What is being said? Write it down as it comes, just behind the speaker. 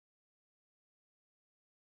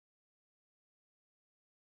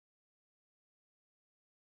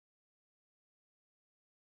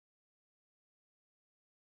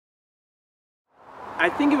I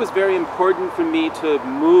think it was very important for me to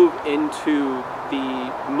move into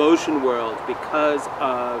the motion world because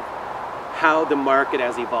of how the market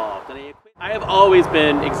has evolved. And I have always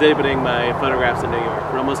been exhibiting my photographs in New York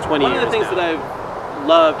for almost 20 years. One of the things that I've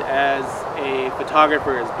loved as a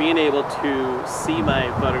photographer is being able to see my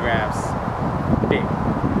photographs big.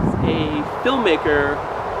 As a filmmaker,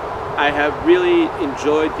 I have really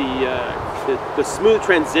enjoyed the smooth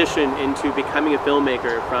transition into becoming a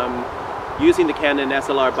filmmaker from using the Canon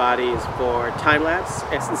SLR bodies for time-lapse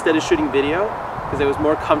instead of shooting video, because I was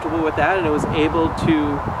more comfortable with that, and I was able to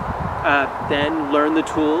then learn the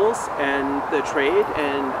tools and the trade,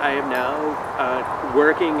 and I am now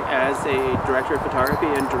working as a director of photography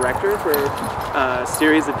and director for a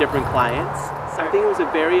series of different clients. So I think it was a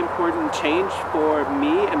very important change for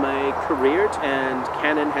me and my career, and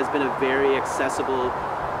Canon has been a very accessible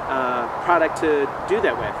product to do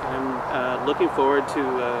that with. I'm looking forward to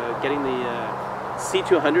getting the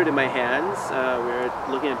C200 in my hands. We're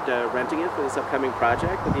looking at renting it for this upcoming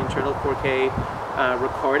project with the internal 4K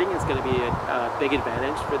recording. It's going to be a big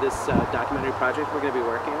advantage for this documentary project we're going to be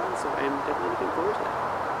working on, so I'm definitely looking forward to that.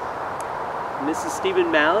 And this is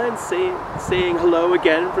Stephen Mallon saying hello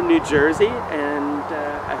again from New Jersey, and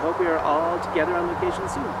I hope we are all together on location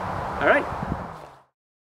soon. All right.